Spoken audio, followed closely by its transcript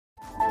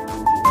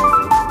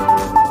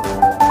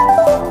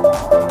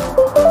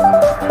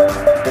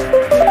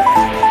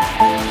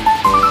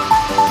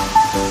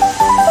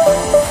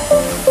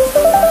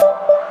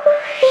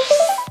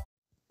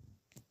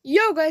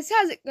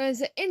how's it going?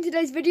 So in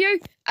today's video,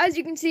 as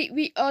you can see,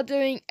 we are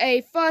doing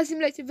a fire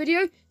simulator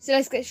video, so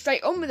let's get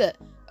straight on with it.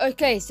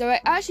 Okay, so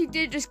I actually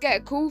did just get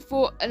a call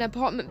for an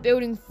apartment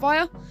building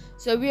fire,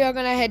 so we are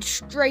going to head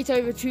straight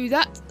over to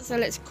that, so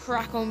let's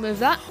crack on with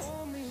that.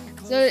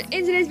 So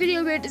in today's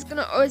video, we're just going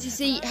to obviously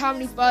see how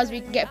many fires we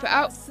can get put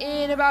out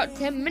in about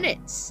 10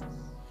 minutes.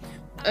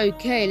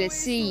 Okay, let's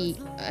see.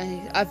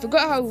 I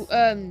forgot how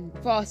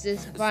fast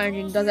this fire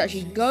engine does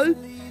actually go.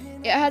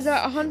 It has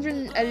about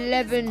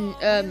 111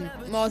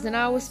 miles an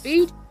hour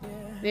speed,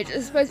 which I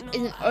suppose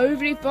isn't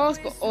overly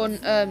fast, but on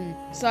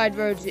side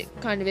roads it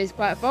kind of is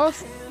quite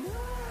fast.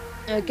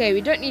 Okay,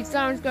 we don't need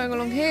sirens going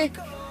along here.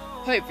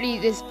 Hopefully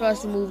this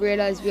person will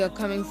realise we are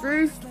coming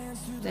through.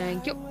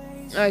 Thank you.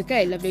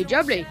 Okay, lovely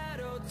jubbly.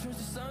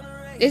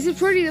 This is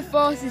probably the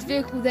fastest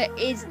vehicle there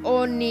is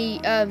on the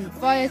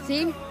fire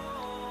team,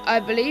 I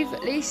believe,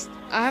 at least.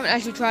 I haven't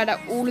actually tried out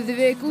all of the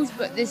vehicles,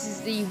 but this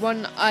is the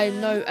one I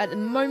know at the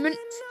moment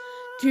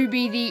to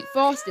be the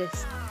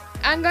fastest.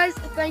 And guys,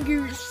 thank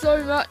you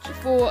so much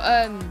for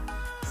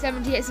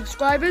 78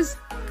 subscribers.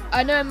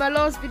 I know in my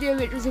last video,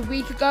 which was a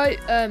week ago,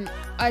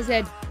 I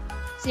said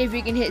see if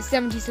we can hit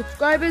 70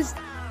 subscribers,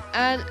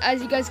 and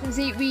as you guys can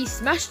see, we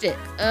smashed it.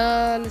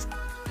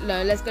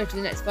 Let's go to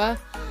the next fire.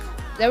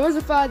 There was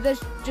a fire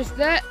that's just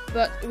there,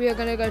 but we are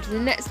going to go to the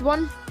next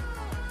one.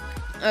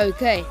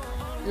 Okay,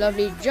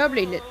 lovely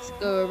jubbly. Let's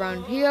go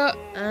around here,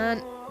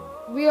 and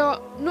we are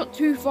not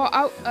too far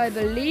out, I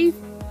believe.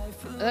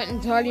 I don't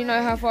entirely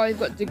know how far we've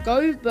got to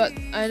go, but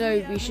I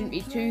know we shouldn't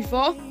be too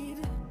far.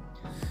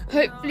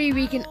 Hopefully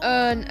we can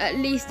earn at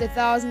least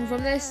 1,000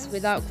 from this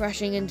without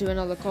crashing into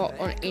another car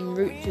en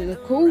route to the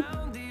call.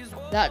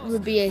 That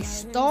would be a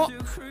start.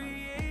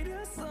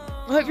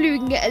 Hopefully we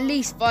can get at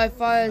least 5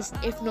 fires,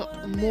 if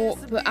not more,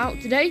 put out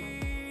today.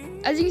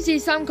 As you can see,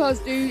 some cars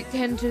do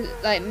tend to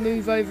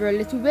move over a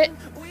little bit.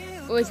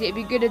 Obviously it'd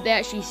be good if they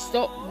actually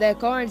stopped their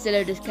car instead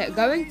of just kept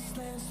going.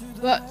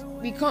 But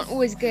we can't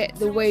always get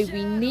the way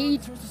we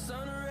need,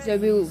 so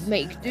we'll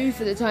make do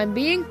for the time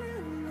being.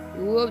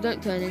 Whoa,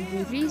 don't turn into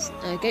me, please.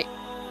 Okay,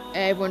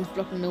 everyone's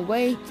blocking the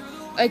way.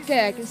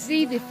 Okay, I can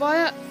see the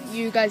fire.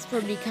 You guys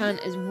probably can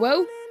as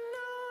well.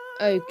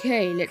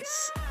 Okay,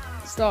 let's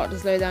start to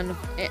slow down.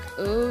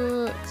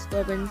 Oh,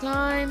 stop in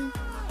time.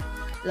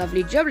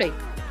 Lovely jubbly.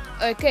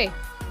 Okay,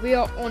 we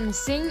are on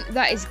scene.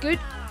 That is good.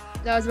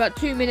 That was about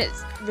 2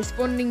 minutes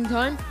responding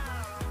time,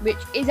 which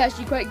is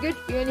actually quite good.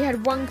 We only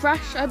had one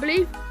crash, I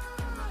believe.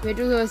 It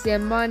was obviously a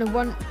minor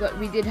one, but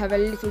we did have a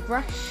little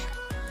crash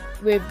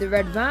with the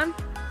red van.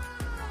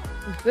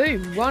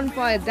 Boom, one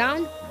fire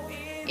down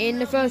in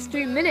the first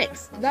 2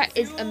 minutes. That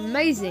is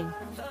amazing.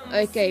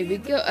 Okay, we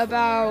got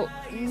about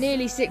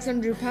nearly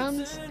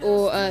 £600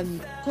 or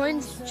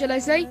coins, shall I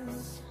say.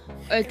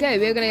 Okay,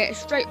 we're going to get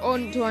straight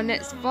on to our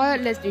next fire.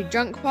 Let's do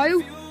junk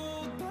pile.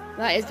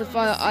 That is the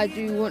fire I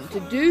do want to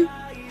do,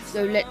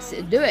 so let's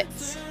do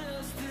it.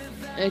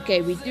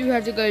 Okay, we do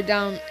have to go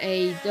down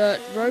a dirt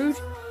road,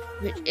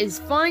 which is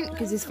fine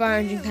because this fire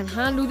engine can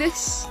handle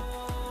this.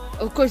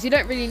 Of course, you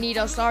don't really need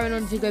our siren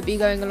on to be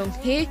going along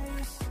here.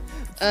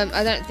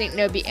 I don't think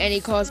there'll be any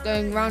cars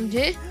going around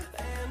here.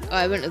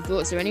 I wouldn't have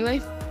thought so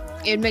anyway.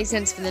 It would make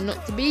sense for there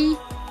not to be.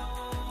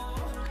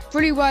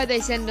 Probably why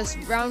they send us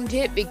around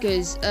here,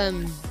 because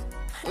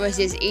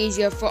obviously it's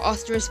easier for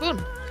us to respond,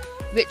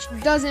 which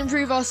does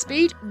improve our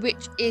speed,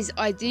 which is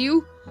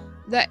ideal.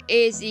 That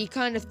is the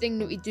kind of thing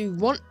that we do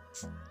want,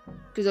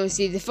 because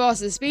obviously the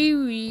faster the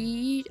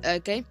speed.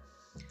 Okay,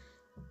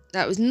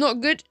 that was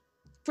not good.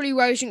 Probably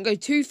why we shouldn't go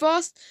too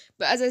fast,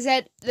 but as I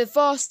said, the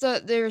faster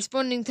the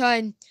responding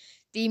time,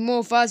 the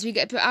more fires we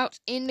get put out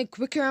in a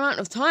quicker amount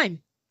of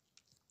time.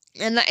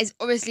 And that is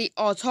obviously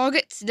our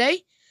target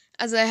today.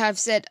 As I have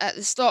said at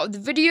the start of the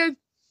video,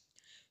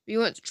 we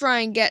want to try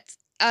and get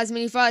as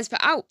many fires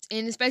put out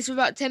in the space of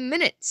about 10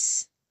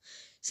 minutes.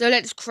 So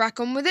let's crack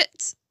on with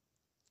it.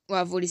 Well,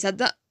 I've already said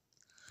that.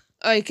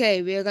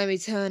 Okay, we are going to be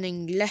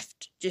turning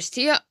left just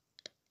here.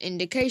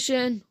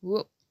 Indication.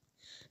 Whoop.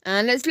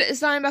 And let's flip the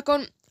sign back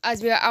on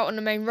as we are out on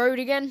the main road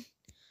again.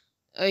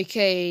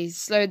 Okay,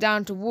 slow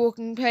down to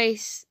walking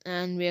pace,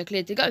 and we are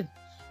clear to go.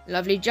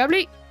 Lovely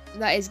jubbly.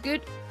 That is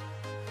good.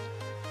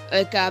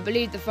 Okay, I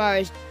believe the fire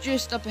is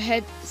just up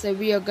ahead, so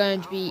we are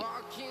going to be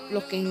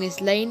blocking this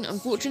lane,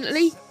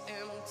 unfortunately.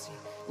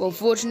 Well,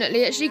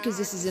 fortunately, actually, because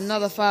this is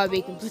another fire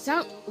we can put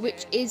out,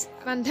 which is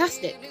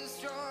fantastic.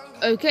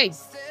 Okay,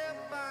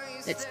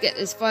 let's get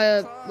this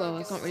fire. Well,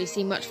 I can't really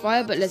see much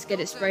fire, but let's get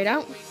it sprayed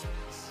out.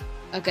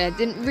 Okay, I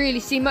didn't really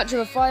see much of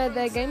a fire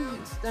there, game.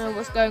 Don't know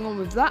what's going on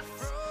with that.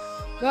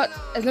 But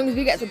as long as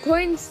we get some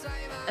coins,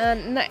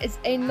 and that is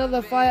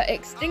another fire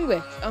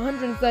extinguished.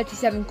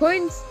 137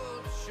 coins,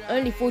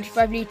 only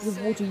 45 litres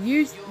of water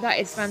used. That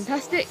is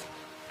fantastic.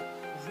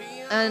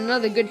 And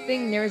another good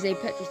thing, there is a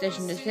petrol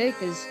station just here,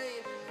 because,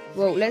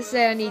 well, let's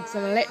say I need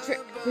some electric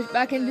put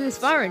back into this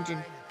fire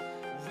engine,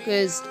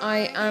 because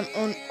I am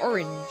on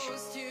orange.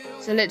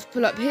 So let's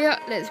pull up here.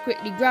 Let's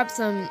quickly grab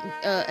some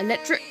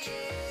electric,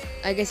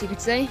 I guess you could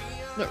say.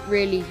 Not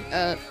really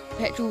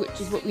petrol, which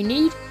is what we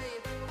need.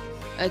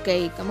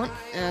 Okay, come on.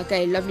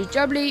 Okay, lovely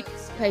jubbly.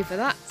 Pay for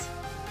that.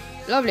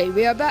 Lovely.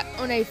 We are back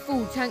on a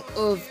full tank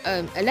of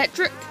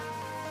electric.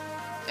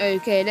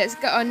 Okay, let's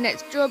get our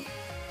next job.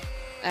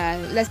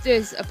 Let's do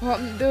this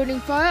apartment building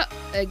fire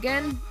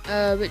again.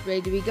 Which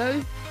way do we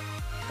go?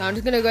 So I'm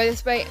just going to go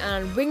this way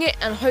and wing it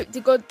and hope to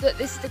God that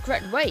this is the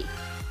correct way.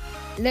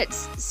 Let's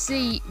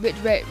see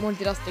which way it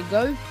wanted us to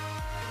go.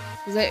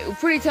 Because it will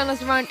probably turn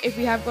us around if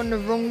we have gone the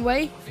wrong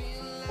way.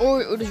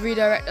 Or it will just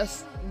redirect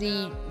us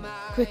the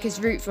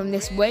quickest route from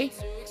this way.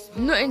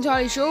 I'm not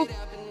entirely sure.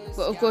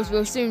 But of course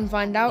we'll soon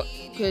find out.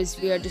 Because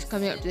we are just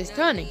coming up to this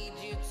turning.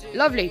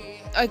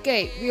 Lovely.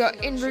 Okay, we are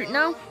en route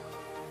now.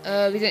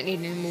 We don't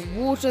need any more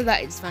water.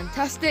 That is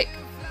fantastic.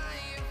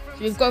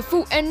 So we've got a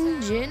full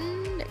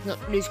engine. Let's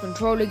not lose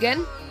control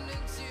again.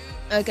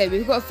 Okay,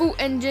 we've got a full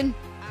engine.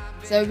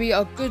 So we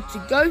are good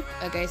to go.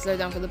 Okay, slow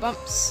down for the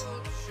bumps.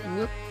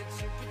 Whoop.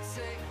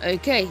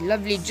 Okay,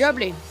 lovely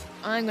jubbly.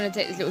 I'm going to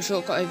take this little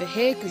shortcut over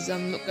here because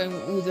I'm not going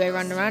all the way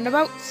around the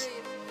roundabouts.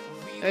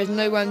 There is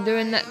no way I'm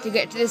doing that to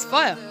get to this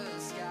fire.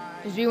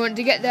 Because we want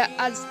to get there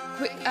as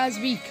quick as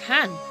we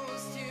can.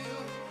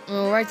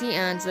 Alrighty,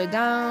 and slow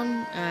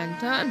down and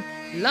turn.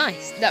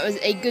 Nice. That was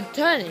a good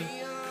turning.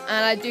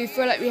 And I do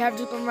feel like we have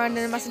just gone around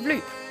in a massive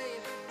loop.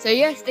 So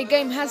yes, the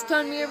game has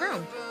turned me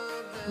around.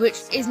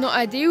 Which is not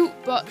ideal,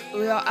 but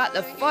we are at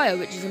the fire,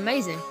 which is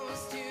amazing.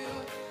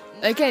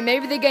 Okay,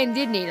 maybe the game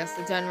did need us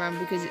to turn around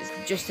because it's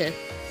just here.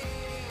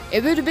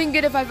 It would have been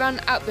good if I ran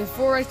out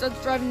before I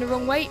started driving the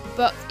wrong way,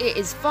 but it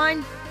is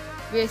fine.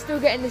 We are still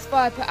getting this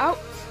fire put out.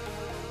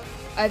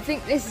 I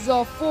think this is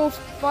our 4th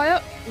fire,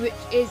 which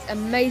is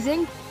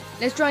amazing.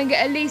 Let's try and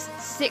get at least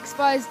 6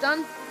 fires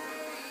done.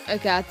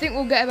 Okay, I think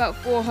we'll get about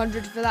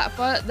 400 for that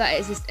fire. That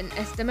is just an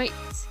estimate.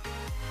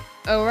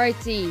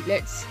 Alrighty,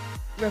 let's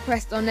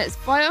request our next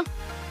fire.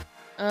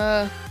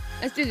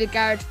 Let's do the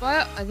garage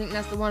fire. I think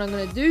that's the one I'm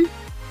going to do.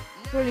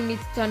 Probably need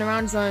to turn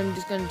around, so I'm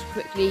just going to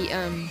quickly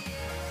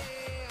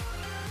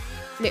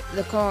flip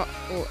the car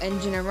or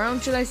engine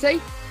around, should I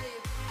say.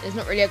 It's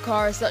not really a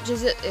car as such,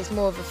 is it? It's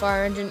more of a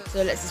fire engine,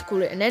 so let's just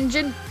call it an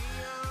engine.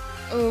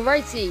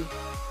 Alrighty.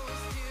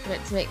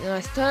 Let's make the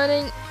nice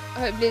turning.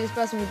 Hopefully this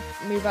person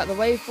will move out the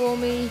way for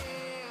me.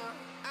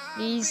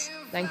 Please.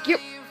 Thank you.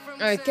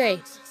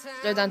 Okay.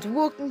 Slow down to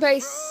walking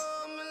pace.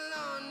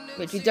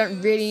 Which we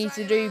don't really need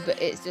to do,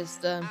 but it's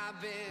just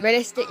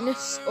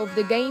realisticness of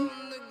the game.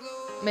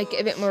 Make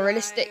it a bit more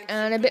realistic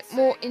and a bit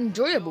more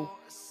enjoyable.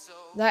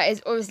 That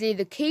is obviously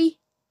the key.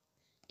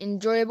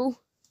 Enjoyable.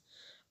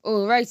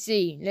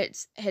 Alrighty,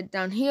 let's head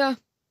down here.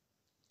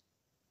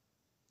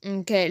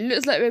 Okay, it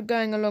looks like we're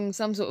going along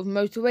some sort of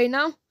motorway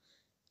now.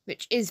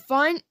 Which is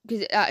fine,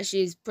 because it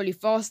actually is pretty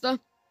faster.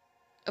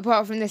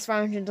 Apart from this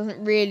fire engine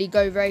doesn't really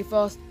go very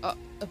fast up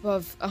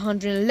above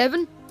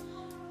 111.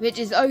 Which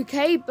is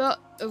okay, but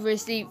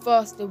obviously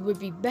faster would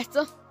be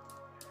better.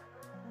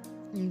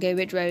 Okay,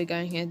 which way are we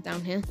going here?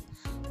 Down here.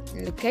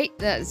 Okay,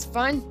 that's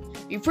fine.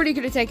 You probably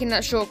could have taken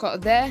that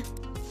shortcut there.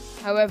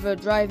 However,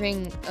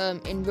 driving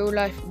in real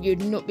life,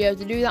 you'd not be able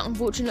to do that,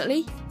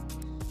 unfortunately.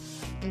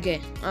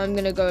 Okay, I'm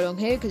going to go along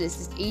here because it's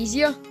just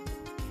easier.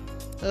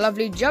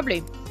 Lovely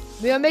jubbly.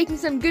 We are making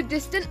some good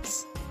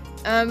distance.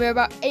 We're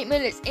about 8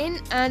 minutes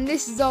in, and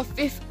this is our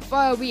 5th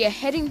fire we are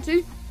heading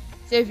to.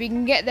 So if we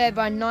can get there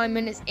by 9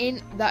 minutes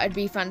in, that would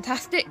be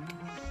fantastic.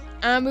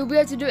 And we'll be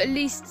able to do at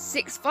least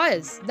 6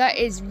 fires. That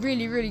is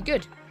really, really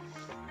good.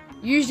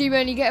 Usually we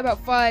only get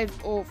about 4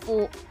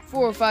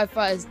 or 5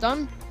 fires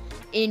done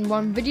in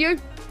one video.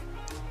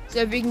 So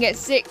if we can get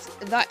 6,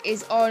 that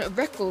is our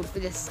record for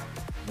this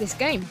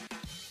game.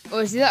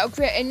 Obviously that will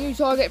create a new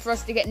target for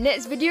us to get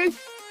next video.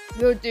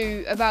 We'll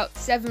do about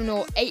 7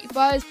 or 8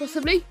 fires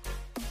possibly,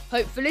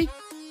 hopefully.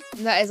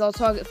 And that is our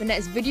target for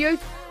next video.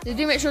 So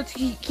do make sure to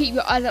keep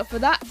your eyes out for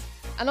that.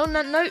 And on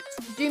that note,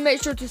 do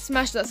make sure to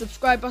smash that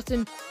subscribe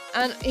button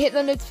and hit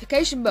the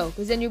notification bell,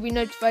 because then you'll be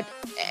notified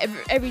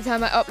every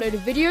time I upload a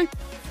video,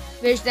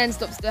 which then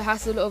stops the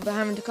hassle of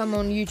having to come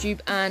on YouTube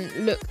and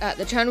look at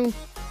the channel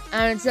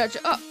and search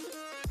it up.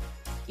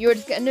 You'll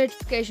just get a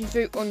notification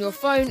through on your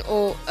phone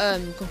or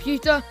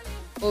computer,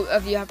 or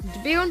whatever you happen to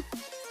be on,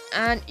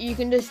 and you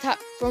can just tap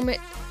on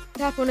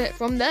it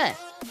from there.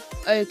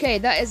 Okay,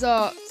 that is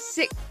our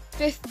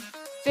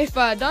fifth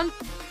fire done.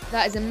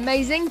 That is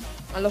amazing.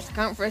 I lost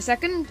count for a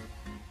second.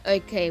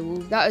 Okay, well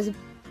that was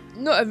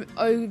not an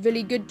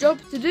overly good job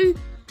to do,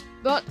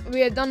 but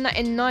we have done that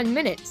in 9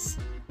 minutes.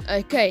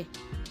 Okay,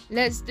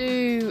 let's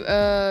do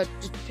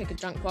just pick a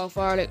junk pile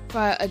fire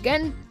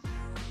again.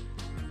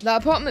 The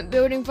apartment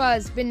building fire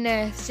has been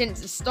there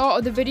since the start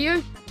of the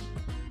video,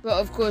 but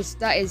of course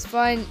that is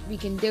fine. We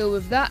can deal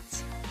with that.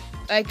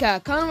 Okay, I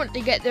kind of want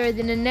to get there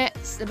in the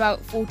next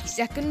about 40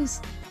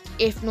 seconds,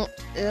 if not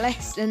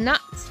less than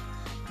that.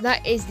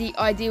 That is the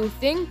ideal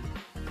thing.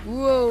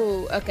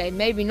 Whoa, okay,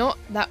 maybe not.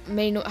 That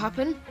may not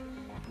happen.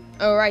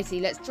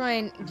 Alrighty, let's try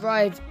and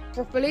drive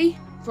properly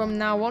from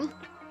now on.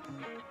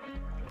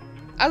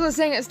 As I was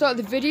saying at the start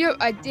of the video,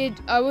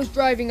 I was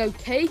driving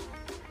okay.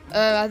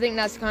 I think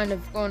that's kind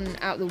of gone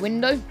out the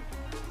window.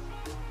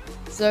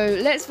 So So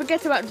let's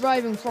forget about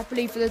driving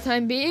properly for the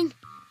time being,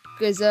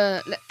 because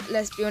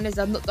let's be honest,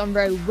 I've not done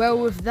very well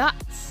with that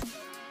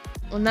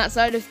on that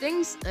side of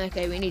things.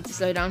 Okay, we need to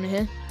slow down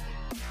here.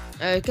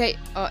 Okay,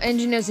 our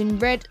engine is in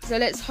red, so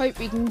let's hope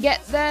we can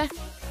get there.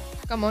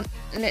 Come on,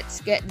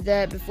 let's get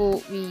there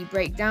before we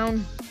break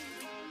down.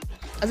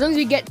 As long as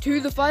we get to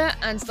the fire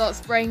and start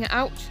spraying it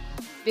out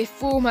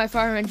before my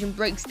fire engine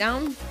breaks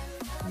down,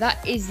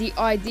 that is the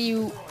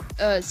ideal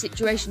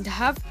situation to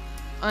have.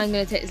 I'm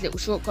going to take this little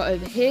shortcut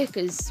over here,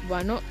 because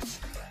why not?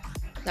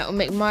 That will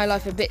make my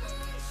life a bit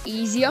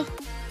easier.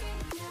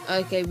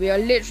 Okay, we are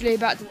literally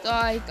about to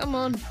die. Come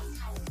on.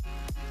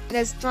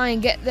 Let's try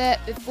and get there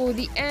before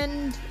the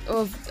end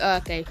of...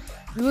 Okay.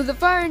 Well, the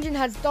fire engine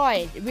has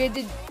died.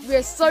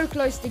 We're so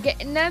close to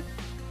getting there,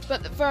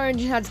 but the fire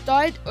engine has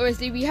died.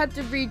 Obviously, we had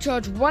to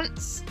recharge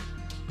once,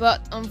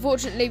 but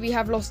unfortunately, we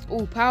have lost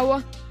all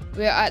power.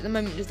 We are at the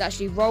moment just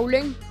actually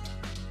rolling.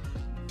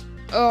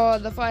 Oh,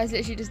 the fire's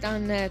literally just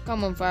down there.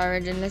 Come on, fire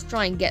engine. Let's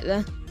try and get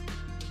there.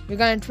 We're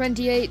going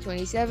 28,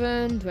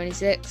 27,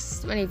 26,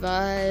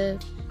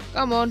 25.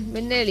 Come on,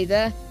 we're nearly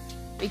there.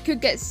 We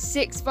could get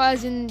 6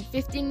 fires in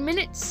 15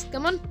 minutes.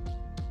 Come on.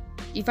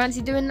 You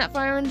fancy doing that,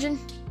 fire engine?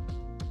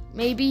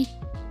 Maybe.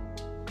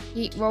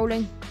 Keep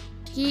rolling.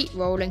 Keep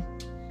rolling.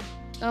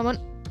 Come on.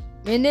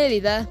 We're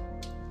nearly there,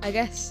 I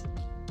guess.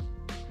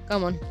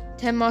 Come on.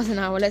 10 miles an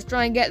hour. Let's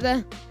try and get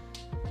there.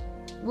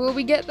 Will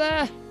we get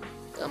there?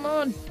 Come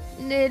on.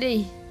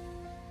 Nearly.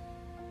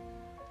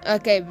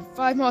 Okay,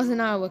 5 miles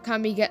an hour.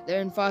 Can we get there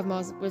in 5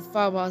 miles with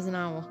 5 miles an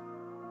hour?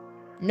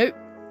 Nope.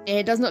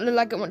 It does not look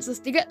like it wants us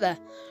to get there.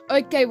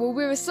 Okay, well,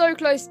 we were so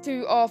close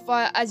to our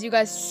fire, as you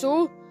guys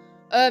saw.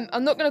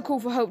 I'm not going to call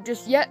for help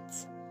just yet.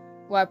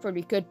 Well, I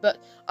probably could, but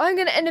I'm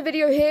going to end the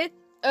video here.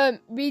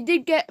 We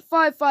did get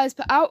 5 fires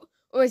put out,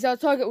 whereas our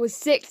target was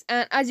 6.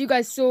 And as you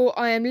guys saw,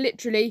 I am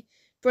literally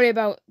probably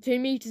about 2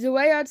 meters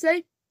away, I'd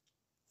say,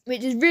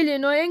 which is really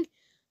annoying.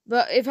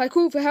 But if I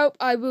call for help,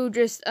 I will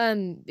just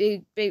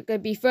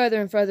be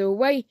further and further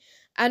away,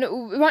 and it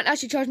won't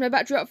actually charge my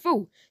battery up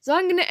full. So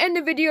I'm going to end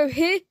the video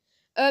here.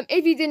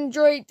 If you did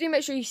enjoy, do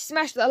make sure you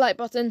smash that like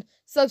button,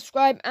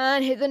 subscribe,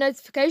 and hit the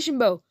notification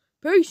bell.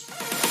 Peace!